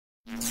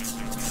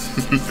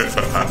The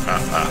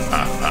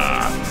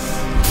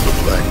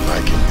Black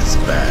Viking is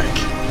back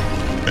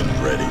and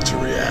ready to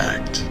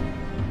react.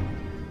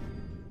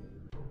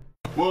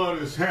 What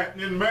is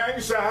happening,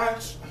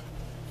 magicides?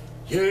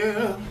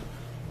 Yeah,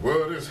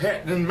 what is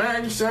happening,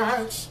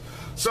 magicides?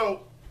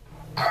 So,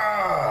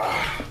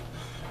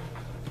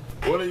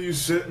 one of you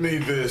sent me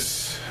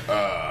this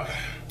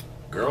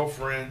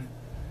girlfriend,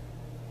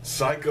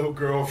 psycho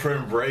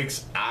girlfriend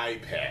breaks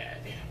iPad,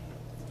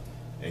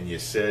 and you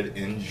said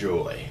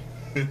enjoy.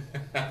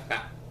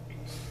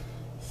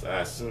 So I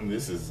assume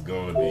this is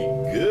going to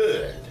be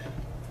good.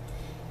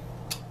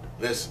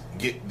 Let's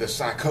get the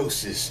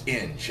psychosis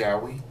in, shall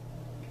we?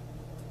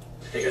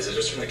 Hey guys, I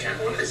just turned the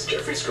camera on because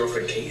Jeffrey's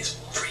girlfriend Kate is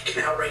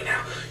freaking out right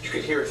now. You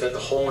can hear it throughout the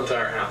whole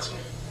entire house.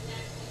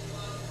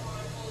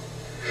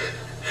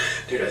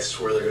 Dude, I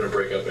swear they're gonna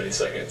break up any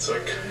second, so I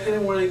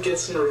kinda wanna get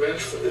some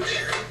revenge footage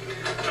here.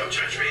 Don't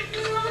judge me.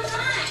 It's not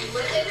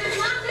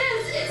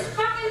this, it's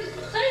fucking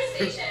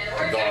PlayStation.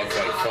 Or Dog's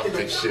like, fuck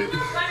this shit.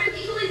 Fucking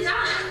equally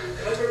done.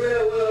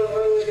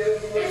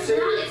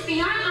 It's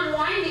beyond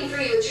unwinding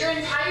for you. It's your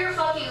entire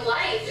fucking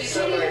life. You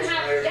can't even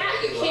have,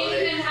 you can't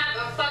even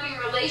have a fucking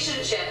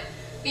relationship.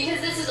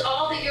 Because this is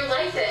all that your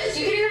life is.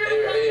 You can't even have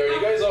a fucking Hey, are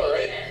you guys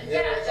alright?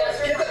 Yeah,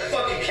 just Get that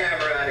fucking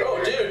camera out of here.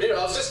 Oh, dude,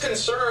 I was just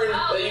concerned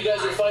that you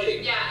guys are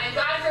fighting. Yeah, and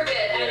God forbid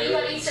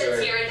anybody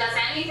sits here and does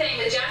anything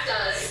that Jeff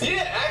does.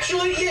 Yeah,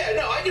 actually,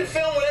 no, I can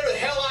film whatever the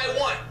hell I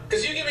want.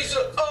 Because you give me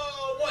some,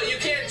 what, you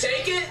can't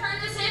take it? Turn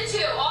this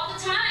into all the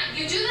time.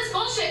 You do this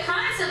bullshit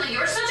constantly.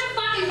 You're such a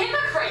fucking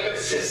hypocrite. You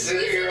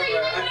said that you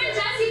live on your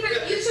Jesse for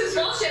the YouTube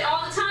bullshit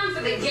all the time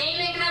for the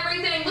gaming and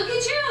everything. Look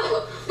at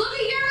you. Look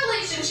at your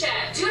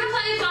relationship. Do you want to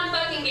play a fun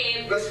fucking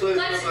game? Let's play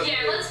let's play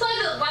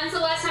when's the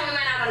last time we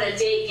went out on a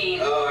date game?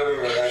 Oh, I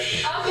remember that.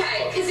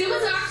 Okay, because it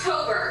was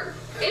October.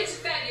 It's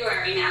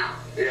February now.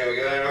 Yeah, we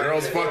got it.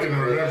 Girls fucking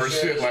remember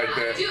shit like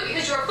that. You do,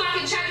 because you're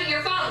fucking checking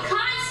your phone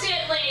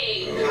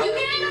constantly. You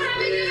can't even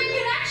have a human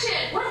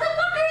connection. What the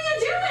fuck are you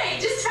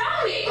doing? Just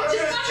tell me. I'm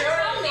just fucking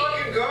tell me.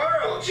 fucking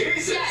Carl.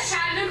 Jesus. Yeah,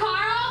 chatting to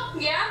Carl?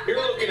 Yeah? You're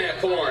looking at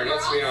porn,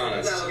 let's be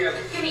honest. Give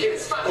me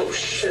this fucking. Oh,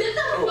 shit. Sit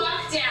the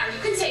fuck down. You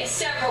can take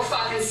several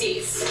fucking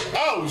seats.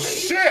 Oh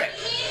shit!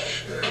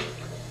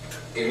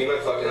 Give me my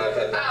fucking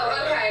iPad.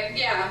 Oh, okay,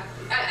 yeah.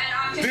 And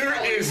I'm There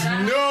is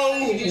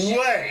no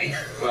way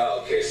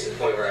Well, case in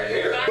point right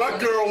here. my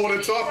girl would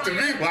have talked to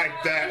me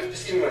like that.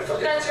 Just give me my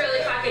fucking. That's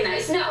really fucking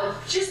nice. No,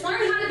 just learn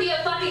how to be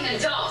a fucking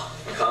adult.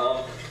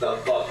 Calm the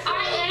fuck down.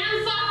 I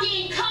am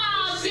fucking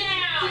calm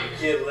down.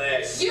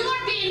 Ridiculous. You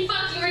are being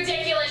fucking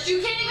ridiculous.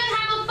 You can't even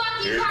have a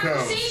fucking Here it comes.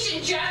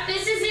 conversation, Jeff.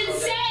 This is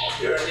insane.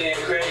 You're being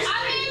crazy.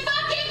 I'm being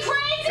fucking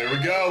crazy. Here we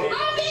go.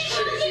 I'm being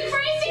fucking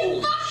crazy.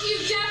 Holy Fuck you,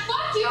 Jeff.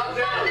 Fuck you. Calm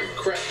down.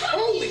 Crap.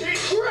 Holy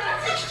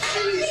crap.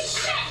 Jesus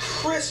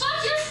Christ.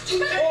 Fuck your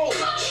stupid. Holy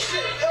fuck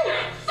shit. you. Oh.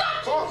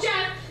 Fuck you,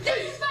 Jeff. This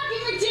is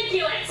fucking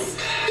ridiculous.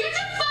 Get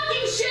your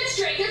fucking shit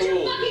straight. Get your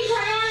Holy fucking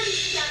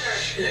priorities together.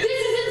 This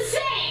is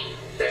insane.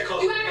 That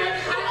cost You me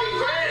have, I don't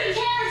fucking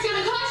care. It's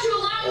gonna cost you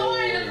a lot more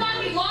in the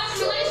fucking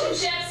lost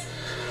relationships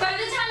by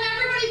the time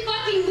everybody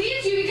fucking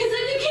leaves you because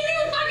then you can't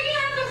even fucking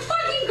have a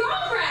fucking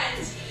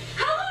girlfriend.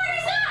 How hard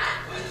is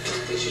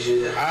that? Did you do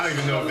that? I don't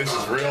even know if this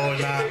is real or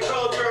not.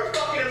 Control your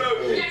fucking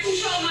emotions. Yeah,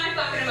 control my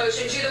fucking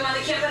emotions. You're the one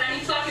that can't put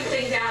any fucking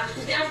thing down.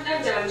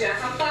 I'm done,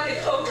 Jeff. I'm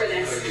fucking over Are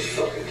this. you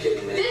fucking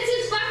kidding me? This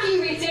is fucking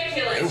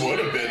ridiculous. It would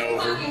have been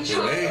over Fucking to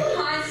me.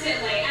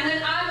 constantly, and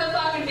then I'm the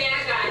fucking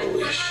bad guy.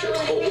 Holy shit.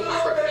 Holy crap.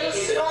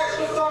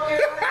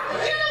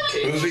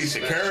 Who's he,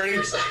 security?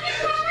 Fucking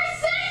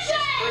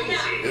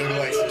conversation! It looked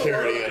like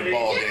security at a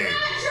ball You're game.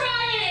 not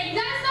trying!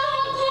 That's the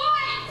whole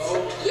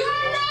point!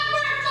 You're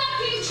never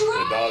fucking The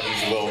trying! dog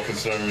is a little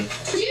concerned.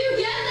 Do you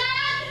get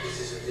that? This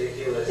is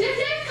ridiculous. This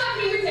is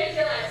fucking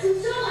ridiculous! I'm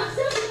still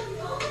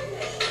fucking over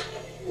this.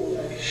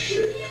 Holy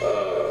shit. You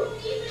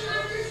don't even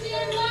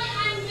understand why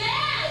I'm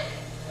mad!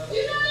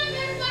 You don't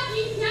even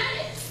fucking get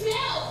it!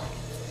 Still!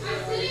 I'm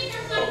sitting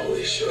here fucking...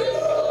 Holy shit.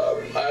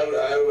 I don't know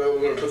if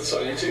I'm gonna put this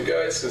on YouTube,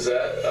 guys, because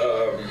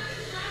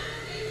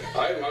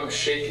I'm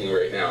shaking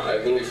right now. I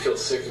literally feel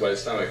sick in my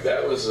stomach.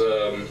 That was,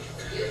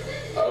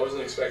 I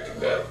wasn't expecting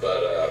that,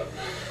 but,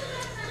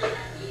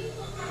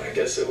 I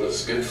guess it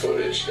was good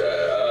footage.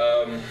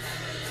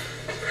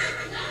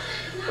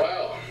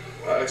 Wow.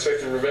 I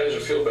expected revenge to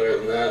feel better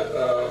than that.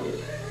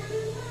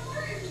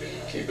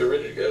 Keep it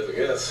rigid, guys, I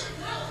guess.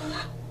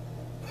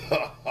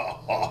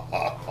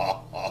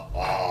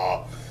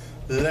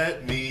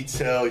 Let me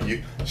tell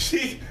you,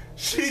 she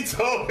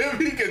told him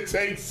he could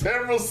take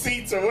several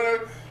seats or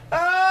whatever.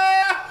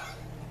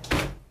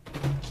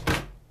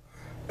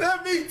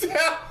 Let me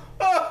tell,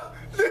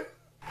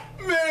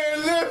 man,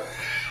 look,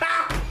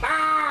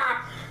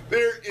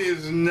 there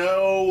is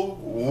no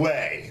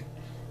way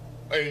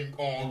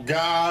on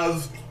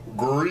God's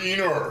green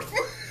earth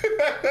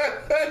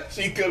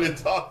she could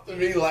have talked to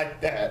me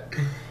like that.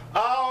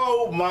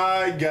 Oh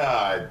my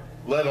God,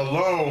 let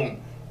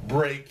alone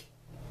break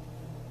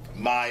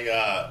my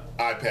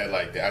iPad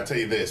like that. I tell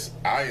you this,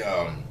 I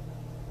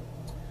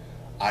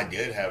I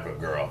did have a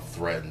girl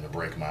threaten to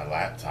break my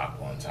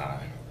laptop one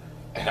time.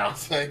 And I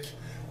was like,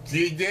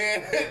 you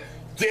did?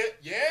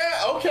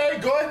 Yeah, okay,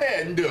 go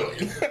ahead and do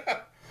it.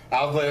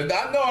 I was like,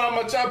 I know how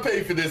much I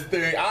pay for this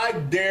thing. I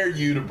dare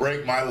you to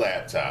break my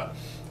laptop.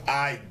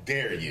 I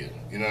dare you.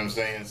 You know what I'm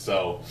saying?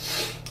 So,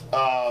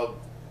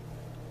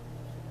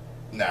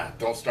 nah,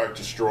 don't start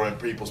destroying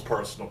people's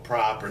personal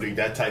property.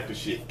 That type of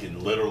shit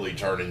can literally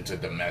turn into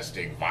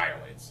domestic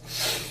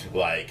violence.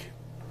 Like,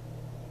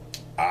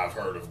 I've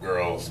heard of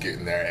girls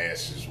getting their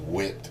asses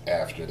whipped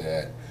after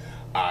that.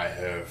 I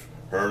have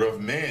heard of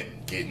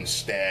men getting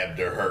stabbed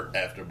or hurt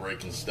after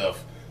breaking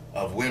stuff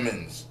of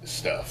women's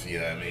stuff, you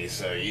know what I mean?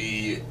 So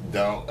you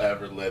don't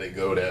ever let it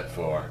go that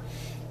far.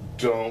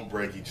 Don't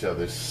break each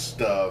other's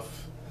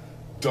stuff.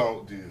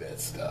 Don't do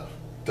that stuff.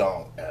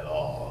 Don't at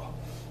all.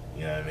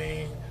 You know what I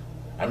mean?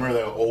 I remember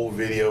that old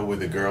video with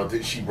the girl,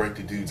 did she break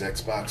the dude's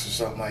Xbox or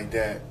something like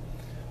that?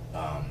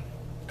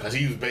 Because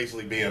he was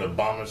basically being a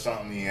bum or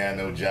something. He had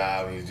no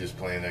job. He was just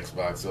playing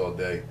Xbox all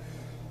day.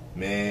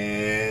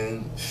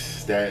 Man,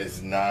 that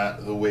is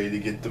not the way to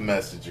get the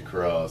message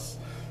across.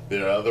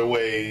 There are other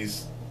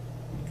ways.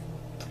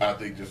 I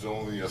think there's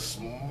only a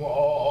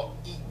small,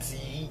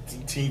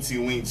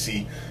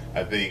 teensy-weensy,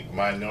 I think,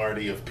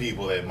 minority of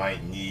people that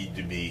might need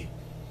to be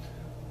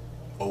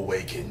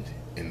awakened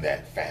in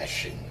that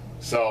fashion.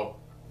 So,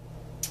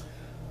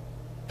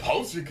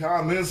 post your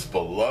comments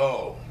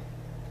below.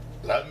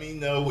 Let me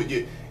know what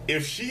you...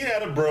 If she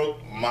had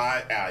broke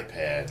my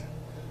iPad,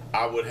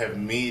 I would have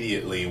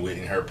immediately went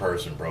in her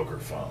purse and broke her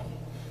phone.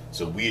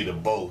 So we'd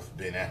have both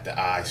been at the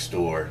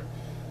iStore,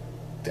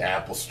 the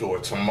Apple Store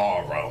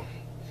tomorrow,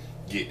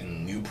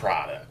 getting new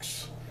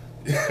products.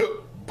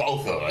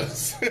 Both of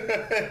us.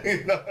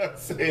 You know what I'm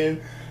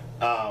saying?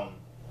 On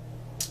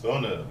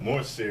a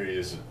more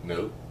serious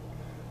note,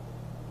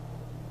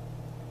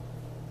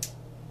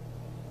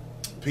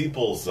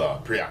 people's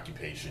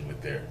preoccupation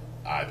with their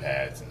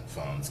iPads and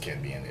phones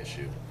can be an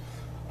issue.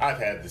 I've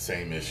had the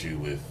same issue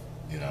with,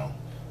 you know,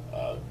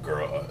 a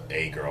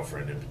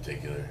girlfriend in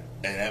particular.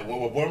 And at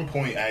one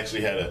point, I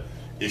actually had an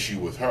issue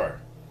with her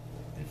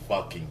in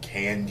fucking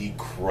Candy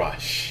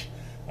Crush.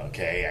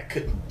 Okay, I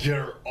couldn't get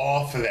her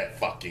off of that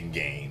fucking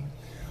game.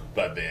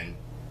 But then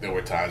there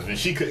were times when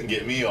she couldn't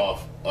get me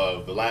off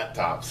of the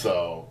laptop.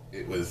 So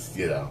it was,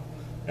 you know,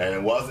 and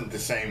it wasn't the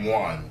same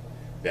one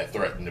that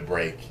threatened to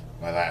break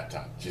my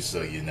laptop, just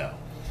so you know.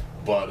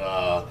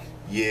 But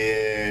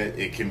yeah,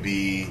 it can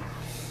be,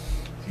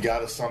 you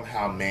gotta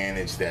somehow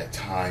manage that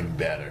time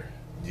better.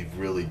 You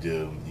really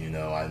do. You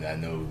know, I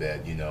know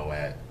that, you know,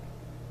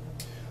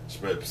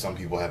 some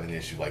people have an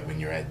issue like when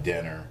you're at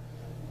dinner,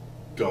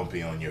 don't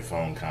be on your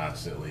phone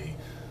constantly.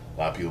 A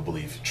lot of people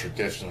believe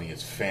traditionally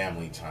it's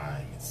family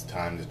time. It's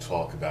time to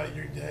talk about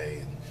your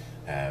day and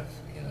have,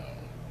 you know,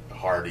 a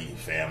hearty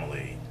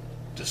family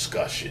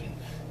discussion.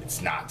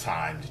 It's not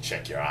time to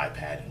check your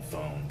iPad and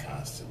phone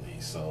constantly.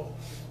 So,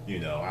 you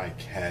know, I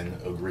can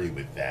agree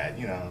with that.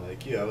 You know,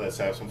 like, you know, let's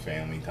have some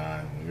family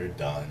time. When we're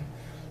done,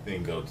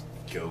 then go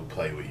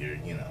play with your,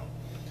 you know,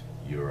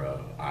 your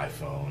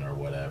iPhone or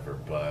whatever.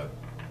 But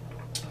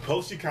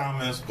post your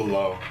comments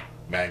below,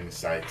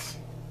 Magnesites.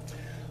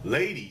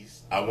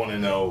 Ladies, I want to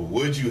know,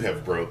 would you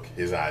have broke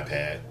his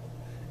iPad?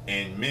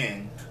 And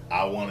men,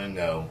 I want to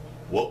know,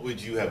 what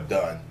would you have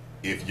done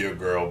if your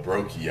girl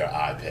broke your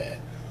iPad?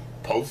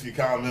 Post your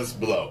comments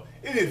below.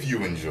 And if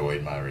you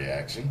enjoyed my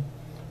reaction,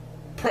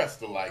 press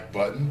the like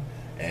button.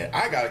 And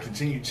I got to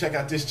continue to check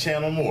out this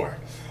channel more.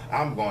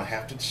 I'm going to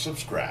have to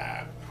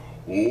subscribe.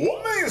 1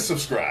 million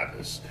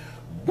subscribers.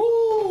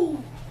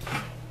 Woo!